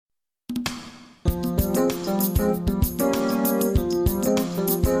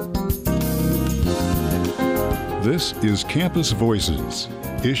This is Campus Voices,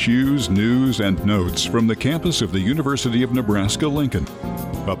 issues, news, and notes from the campus of the University of Nebraska-Lincoln.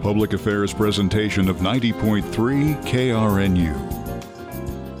 A public affairs presentation of 90.3 KRNU.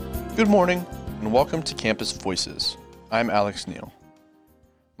 Good morning, and welcome to Campus Voices. I'm Alex Neill.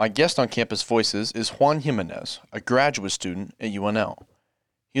 My guest on Campus Voices is Juan Jimenez, a graduate student at UNL.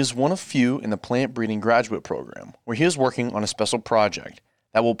 He is one of few in the plant breeding graduate program, where he is working on a special project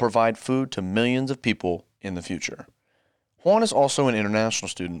that will provide food to millions of people in the future. Juan is also an international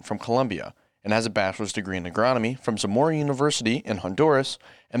student from Colombia and has a bachelor's degree in agronomy from Zamora University in Honduras,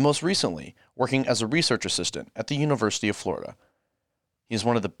 and most recently working as a research assistant at the University of Florida. He is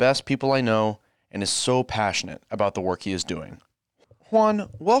one of the best people I know and is so passionate about the work he is doing. Juan,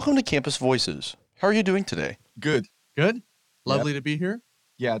 welcome to Campus Voices. How are you doing today? Good. Good? Lovely to be here.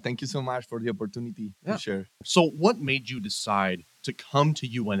 Yeah, thank you so much for the opportunity to share. So what made you decide to come to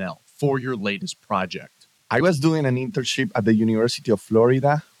UNL for your latest project? I was doing an internship at the University of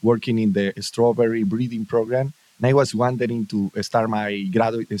Florida, working in the strawberry breeding program, and I was wanting to start my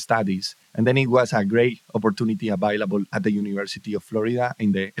graduate studies. And then it was a great opportunity available at the University of Florida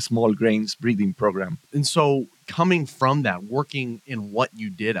in the small grains breeding program. And so coming from that, working in what you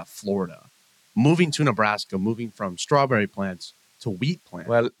did at Florida, moving to Nebraska, moving from strawberry plants to wheat plants.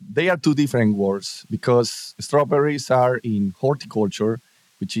 Well, they are two different words because strawberries are in horticulture,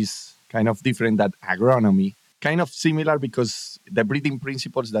 which is kind of different than agronomy. Kind of similar because the breeding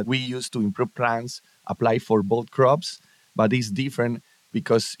principles that we use to improve plants apply for both crops, but it's different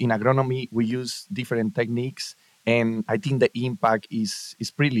because in agronomy we use different techniques, and I think the impact is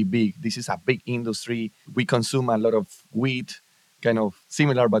pretty big. This is a big industry. We consume a lot of wheat, kind of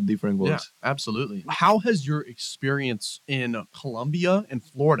similar but different words. Yeah, absolutely. How has your experience in Colombia and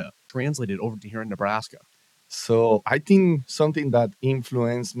Florida translated over to here in Nebraska? So I think something that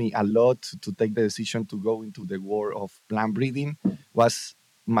influenced me a lot to take the decision to go into the world of plant breeding was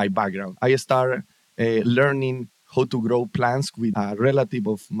my background. I started learning how to grow plants with a relative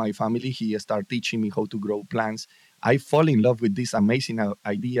of my family. He started teaching me how to grow plants. I fall in love with this amazing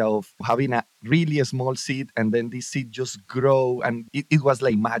idea of having a really small seed and then this seed just grow, and it was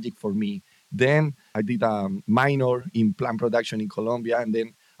like magic for me. Then I did a minor in plant production in Colombia, and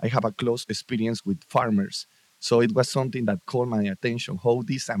then I have a close experience with farmers. So it was something that caught my attention, how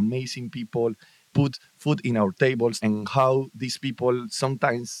these amazing people put food in our tables and how these people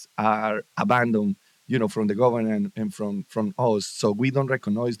sometimes are abandoned, from the government and from us. So we don't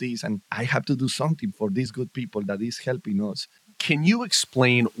recognize this, and I have to do something for these good people that is helping us. Can you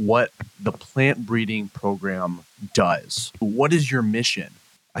explain what the plant breeding program does? What is your mission?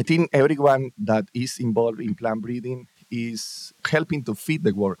 I think everyone that is involved in plant breeding is helping to feed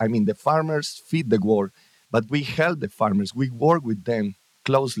the world. I mean, the farmers feed the world, but we help the farmers. We work with them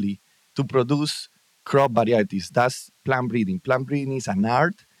closely to produce crop varieties. That's plant breeding. Plant breeding is an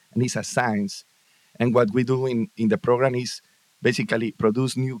art and it's a science. And what we do in the program is basically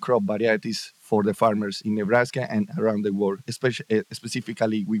produce new crop varieties for the farmers in Nebraska and around the world.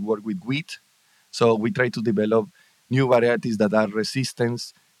 Specifically, we work with wheat. So we try to develop new varieties that are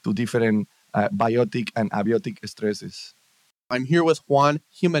resistant to different biotic and abiotic stresses. I'm here with Juan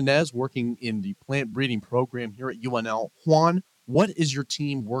Jimenez, working in the plant breeding program here at UNL. Juan, what is your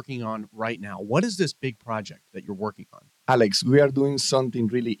team working on right now? What is this big project that you're working on? Alex, we are doing something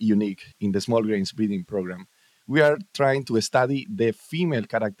really unique in the small grains breeding program. We are trying to study the female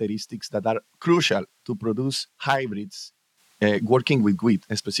characteristics that are crucial to produce hybrids, working with wheat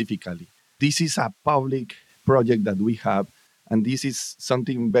specifically. This is a public project that we have, and this is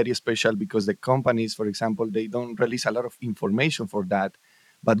something very special because the companies, for example, they don't release a lot of information for that,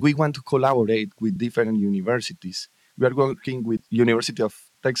 but we want to collaborate with different universities. We are working with University of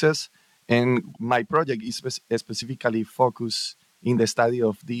Texas, and my project is specifically focused in the study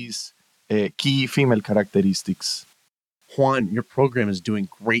of these key female characteristics. Juan, your program is doing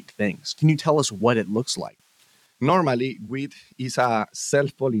great things. Can you tell us what it looks like? Normally, wheat is a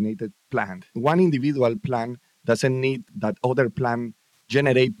self-pollinated plant. One individual plant doesn't need that other plant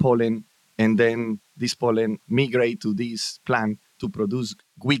generate pollen, and then this pollen migrate to this plant to produce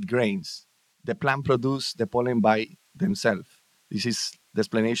wheat grains. The plant produces the pollen by themselves. This is the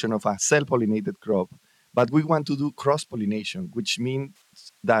explanation of a self-pollinated crop. But we want to do cross-pollination, which means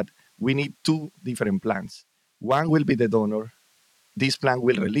that we need two different plants. One will be the donor. This plant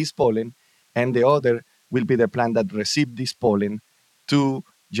will release pollen, and the other will be the plant that receives this pollen to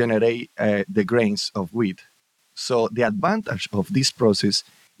generate the grains of wheat. So the advantage of this process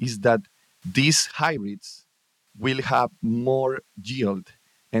is that these hybrids will have more yield,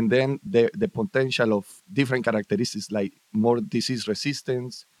 and then the potential of different characteristics like more disease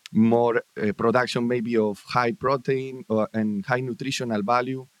resistance more production maybe of high protein and high nutritional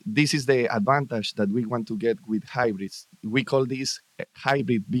value. This is the advantage that we want to get with hybrids. We call this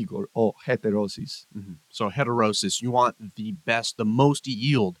hybrid vigor or heterosis. So heterosis, you want the best, the most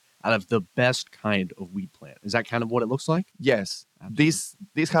yield out of the best kind of wheat plant. Is that kind of what it looks like? Yes, Absolutely.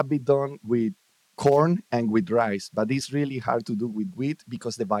 this have been done with corn and with rice, but it's really hard to do with wheat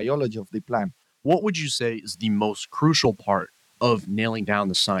because the biology of the plant. What would you say is the most crucial part of nailing down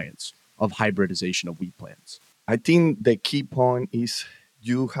the science of hybridization of wheat plants? I think the key point is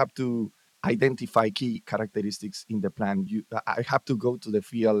you have to identify key characteristics in the plant. I have to go to the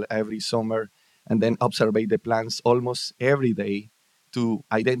field every summer and then observe the plants almost every day to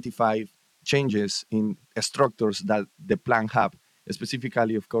identify changes in structures that the plant have,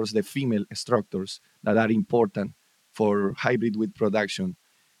 specifically, of course, the female structures that are important for hybrid wheat production.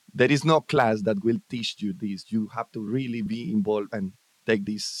 There is no class that will teach you this. You have to really be involved and take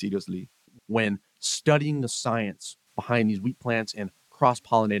this seriously. When studying the science behind these wheat plants and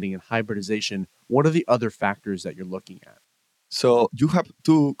cross-pollinating and hybridization, what are the other factors that you're looking at? So you have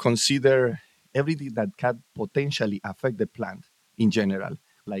to consider everything that can potentially affect the plant in general,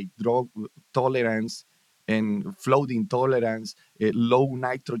 like drought tolerance and flooding tolerance, low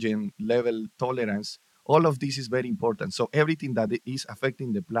nitrogen level tolerance. All of this is very important. So everything that is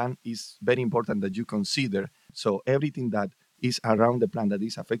affecting the plant is very important that you consider. So everything that is around the plant that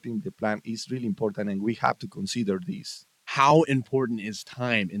is affecting the plant is really important, and we have to consider this. How important is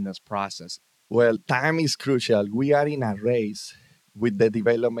time in this process? Well, time is crucial. We are in a race with the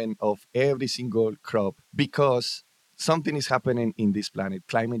development of every single crop because something is happening in this planet.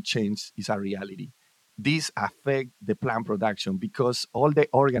 Climate change is a reality. This affects the plant production because all the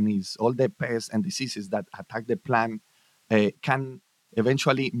organisms, all the pests and diseases that attack the plant can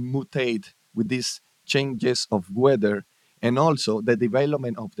eventually mutate with these changes of weather and also the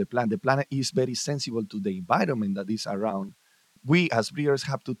development of the plant. The plant is very sensible to the environment that is around. We as breeders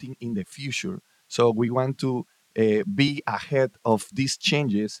have to think in the future. So we want to be ahead of these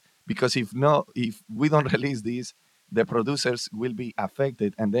changes because if we don't release this, the producers will be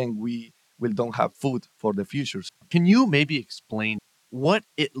affected and then we will don't have food for the future. Can you maybe explain what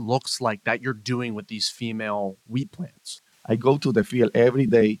it looks like that you're doing with these female wheat plants? I go to the field every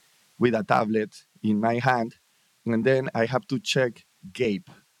day with a tablet in my hand, and then I have to check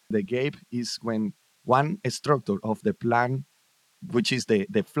gape. The gape is when one structure of the plant, which is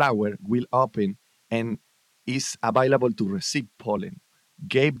the flower, will open and is available to receive pollen.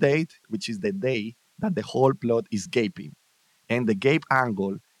 Gape date, which is the day that the whole plot is gaping. And the gape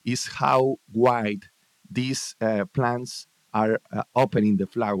angle is how wide these plants are opening the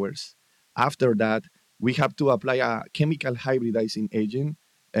flowers. After that, we have to apply a chemical hybridizing agent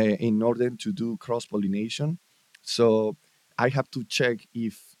in order to do cross pollination. So I have to check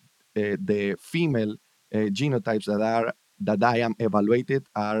if the female genotypes that I am evaluated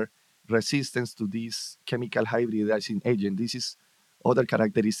are resistant to this chemical hybridizing agent. This is other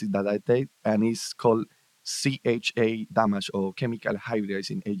characteristic that I take, and it's called CHA damage or chemical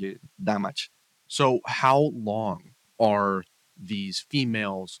hybridizing agent damage. So how long are these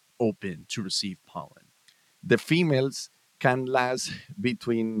females open to receive pollen? The females can last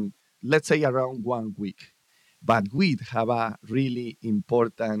between, let's say, around 1 week. But we have a really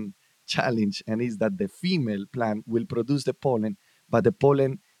important challenge, and is that the female plant will produce the pollen, but the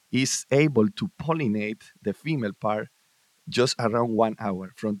pollen is able to pollinate the female part just around 1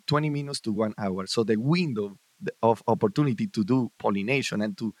 hour, from 20 minutes to 1 hour. So the window of opportunity to do pollination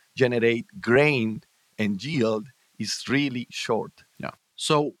and to generate grain and yield is really short. Yeah.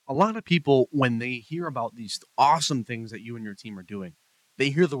 So a lot of people, when they hear about these awesome things that you and your team are doing,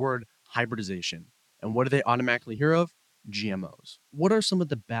 they hear the word hybridization. And what do they automatically hear of? GMOs. What are some of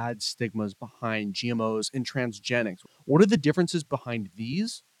the bad stigmas behind GMOs and transgenics? What are the differences behind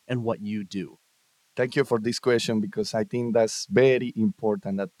these and what you do? Thank you for this question because I think that's very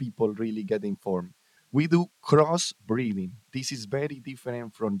important that people really get informed. We do crossbreeding. This is very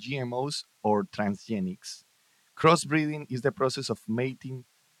different from GMOs or transgenics. Crossbreeding is the process of mating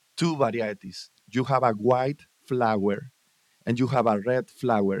two varieties. You have a white flower and you have a red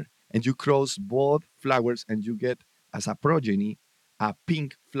flower, and you cross both flowers and you get as a progeny a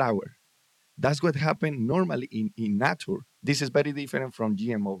pink flower. That's what happens normally in nature. This is very different from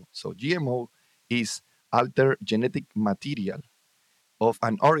GMO. So GMO is altered genetic material of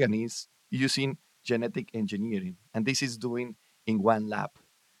an organism using genetic engineering. And this is doing in one lab.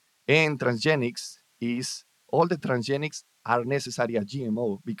 And transgenics is all the transgenics are necessary at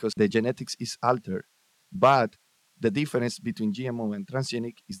GMO because the genetics is altered. But the difference between GMO and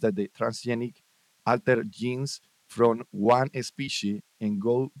transgenic is that the transgenic alter genes from one species and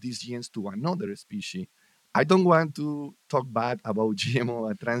go these genes to another species. I don't want to talk bad about GMO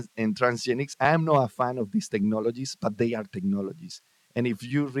and transgenics. I am not a fan of these technologies, but they are technologies. And if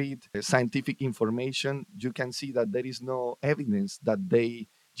you read scientific information, you can see that there is no evidence that they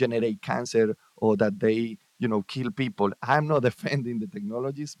generate cancer or that they, kill people. I'm not defending the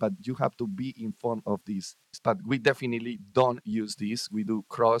technologies, but you have to be informed of this. But we definitely don't use this. We do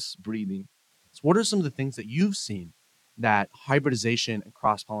cross-breeding. So what are some of the things that you've seen that hybridization and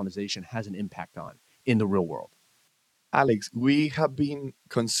cross-pollination has an impact on in the real world? Alex, we have been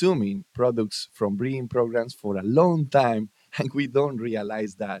consuming products from breeding programs for a long time, and we don't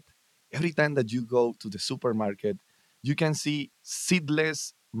realize that. Every time that you go to the supermarket, you can see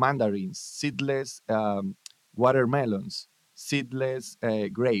seedless mandarins, seedless watermelons, seedless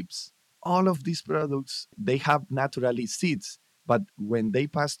grapes. All of these products, they have naturally seeds, but when they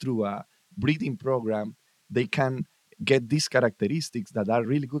pass through a breeding program, they can get these characteristics that are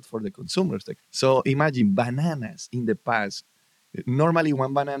really good for the consumers. So imagine bananas in the past. Normally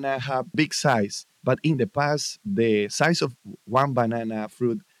one banana have big size, but in the past, the size of one banana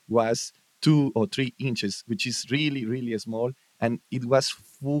fruit was 2 or 3 inches, which is really, really small. And it was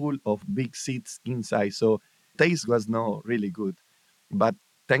full of big seeds inside. So taste was not really good. But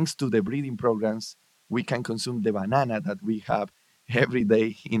thanks to the breeding programs, we can consume the banana that we have every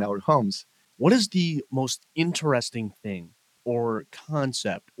day in our homes. What is the most interesting thing or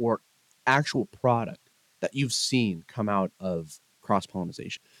concept or actual product that you've seen come out of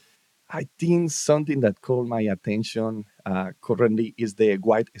cross-pollination? I think something that caught my attention currently is the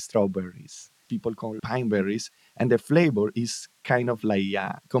white strawberries. People call pine berries, and the flavor is kind of like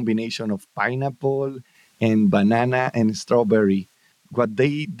a combination of pineapple and banana and strawberry. What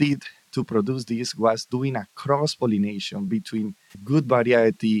they did to produce this was doing a cross-pollination between good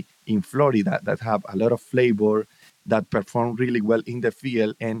variety in Florida that have a lot of flavor, that perform really well in the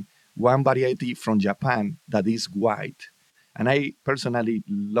field, and one variety from Japan that is white. And I personally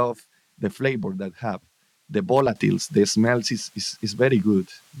love the flavor that have. The volatiles, the smells is very good.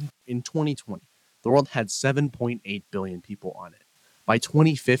 In 2020, the world had 7.8 billion people on it. By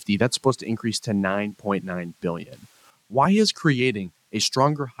 2050, that's supposed to increase to 9.9 billion. Why is creating a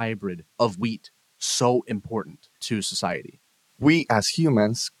stronger hybrid of wheat so important to society? We as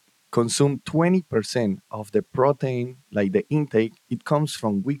humans consume 20% of the protein, like the intake, it comes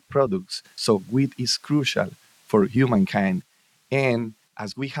from wheat products. So wheat is crucial for humankind. And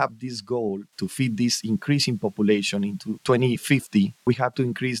as we have this goal to feed this increasing population into 2050, we have to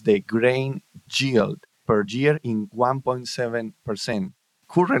increase the grain yield per year in 1.7%.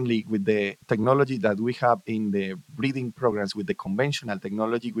 Currently, with the technology that we have in the breeding programs, with the conventional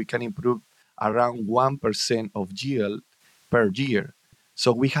technology, we can improve around 1% of yield per year.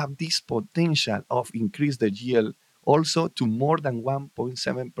 So we have this potential of increase the yield also to more than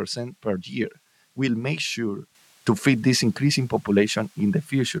 1.7% per year. We'll make sure to feed this increasing population in the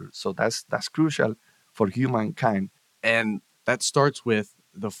future. So that's crucial for humankind. And that starts with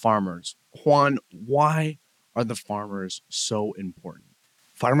the farmers. Juan, why are the farmers so important?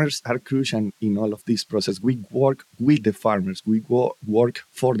 Farmers are crucial in all of this process. We work with the farmers. We work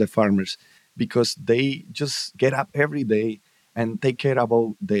for the farmers because they just get up every day and take care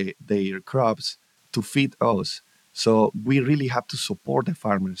about their crops to feed us. So we really have to support the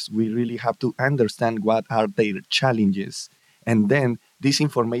farmers. We really have to understand what are their challenges. And then this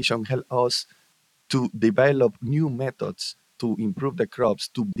information helps us to develop new methods to improve the crops,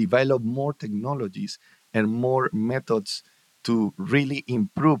 to develop more technologies and more methods to really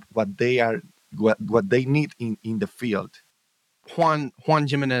improve what they need in the field. Juan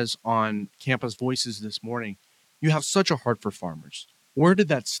Jimenez on Campus Voices this morning, you have such a heart for farmers. Where did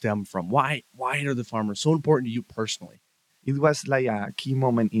that stem from? Why are the farmers so important to you personally? It was like a key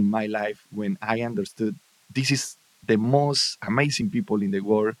moment in my life when I understood this is the most amazing people in the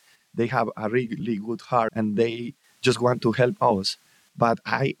world. They have a really good heart and they just want to help us. But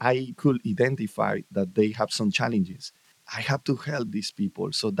I could identify that they have some challenges. I have to help these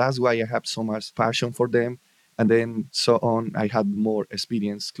people. So that's why I have so much passion for them. And then so on, I had more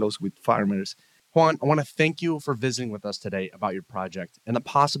experience close with farmers. Juan, I want to thank you for visiting with us today about your project and the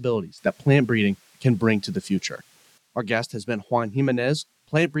possibilities that plant breeding can bring to the future. Our guest has been Juan Jimenez,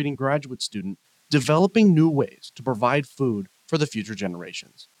 plant breeding graduate student, developing new ways to provide food for the future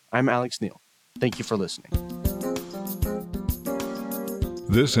generations. I'm Alex Neill. Thank you for listening.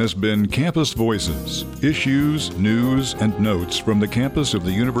 This has been Campus Voices, issues, news, and notes from the campus of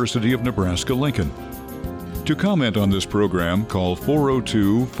the University of Nebraska-Lincoln. To comment on this program, call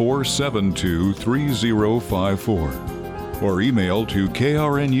 402-472-3054 or email to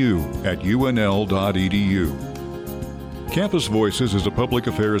krnu@unl.edu. Campus Voices is a public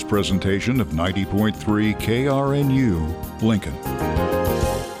affairs presentation of 90.3 KRNU, Lincoln.